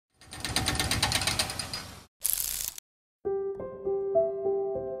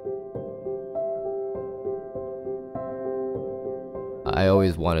I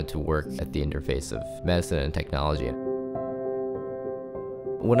always wanted to work at the interface of medicine and technology.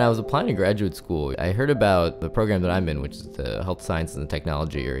 When I was applying to graduate school, I heard about the program that I'm in, which is the Health Sciences and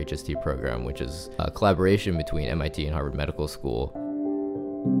Technology, or HST program, which is a collaboration between MIT and Harvard Medical School.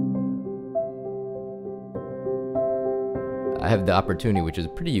 I have the opportunity, which is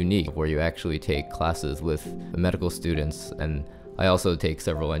pretty unique, where you actually take classes with medical students, and I also take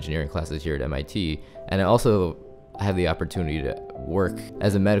several engineering classes here at MIT, and I also have the opportunity to work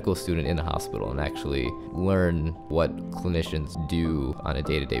as a medical student in a hospital and actually learn what clinicians do on a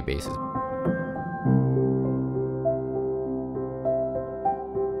day-to-day basis.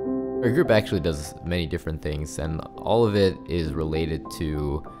 Our group actually does many different things, and all of it is related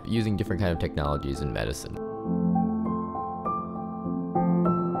to using different kinds of technologies in medicine.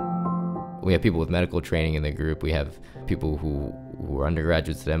 We have people with medical training in the group. We have people who are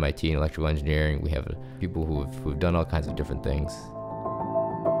undergraduates at MIT in electrical engineering. We have people who've done all kinds of different things.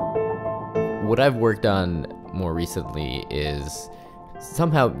 What I've worked on more recently is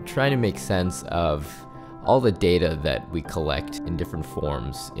somehow trying to make sense of all the data that we collect in different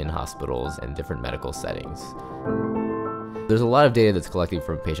forms in hospitals and different medical settings. There's a lot of data that's collected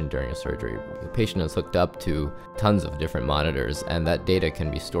from a patient during a surgery. The patient is hooked up to tons of different monitors, and that data can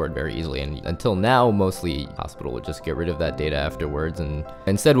be stored very easily. And until now, mostly hospital would just get rid of that data afterwards. And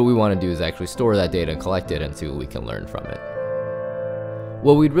instead, what we want to do is actually store that data and collect it and see what we can learn from it.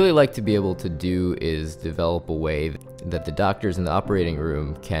 What we'd really like to be able to do is develop a way that the doctors in the operating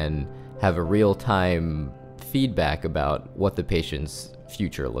room can have a real-time feedback about what the patient's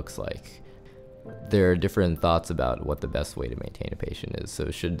future looks like. There are different thoughts about what the best way to maintain a patient is.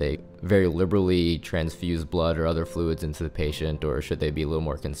 So should they very liberally transfuse blood or other fluids into the patient, or should they be a little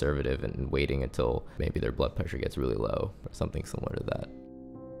more conservative and waiting until maybe their blood pressure gets really low, or something similar to that?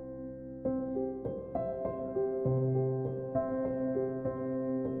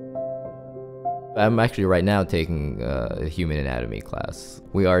 I'm actually right now taking a human anatomy class.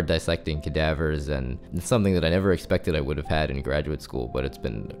 We are dissecting cadavers, and it's something that I never expected I would have had in graduate school, but it's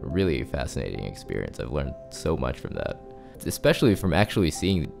been a really fascinating experience. I've learned so much from that, especially from actually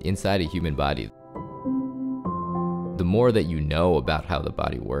seeing inside a human body. The more that you know about how the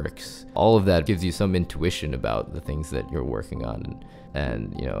body works, all of that gives you some intuition about the things that you're working on,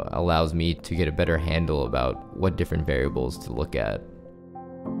 and allows me to get a better handle about what different variables to look at.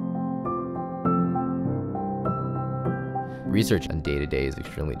 Research on day-to-day is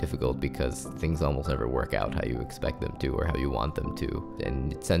extremely difficult because things almost never work out how you expect them to or how you want them to.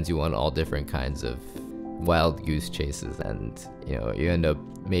 And it sends you on all different kinds of wild goose chases, and you end up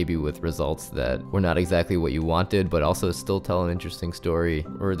maybe with results that were not exactly what you wanted, but also still tell an interesting story,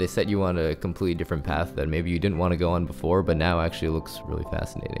 or they set you on a completely different path that maybe you didn't want to go on before, but now actually looks really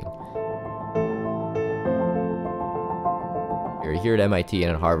fascinating. Here at MIT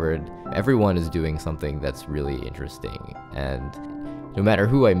and at Harvard, everyone is doing something that's really interesting, and no matter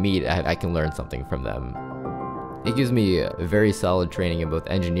who I meet, I can learn something from them. It gives me a very solid training in both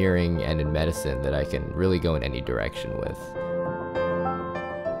engineering and in medicine that I can really go in any direction with.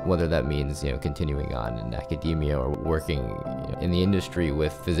 Whether that means continuing on in academia or working in the industry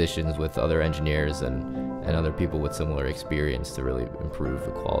with physicians, with other engineers and other people with similar experience to really improve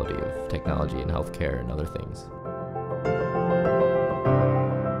the quality of technology in healthcare and other things.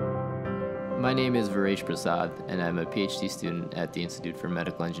 My name is Varesh Prasad, and I'm a PhD student at the Institute for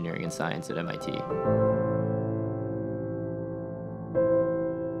Medical Engineering and Science at MIT.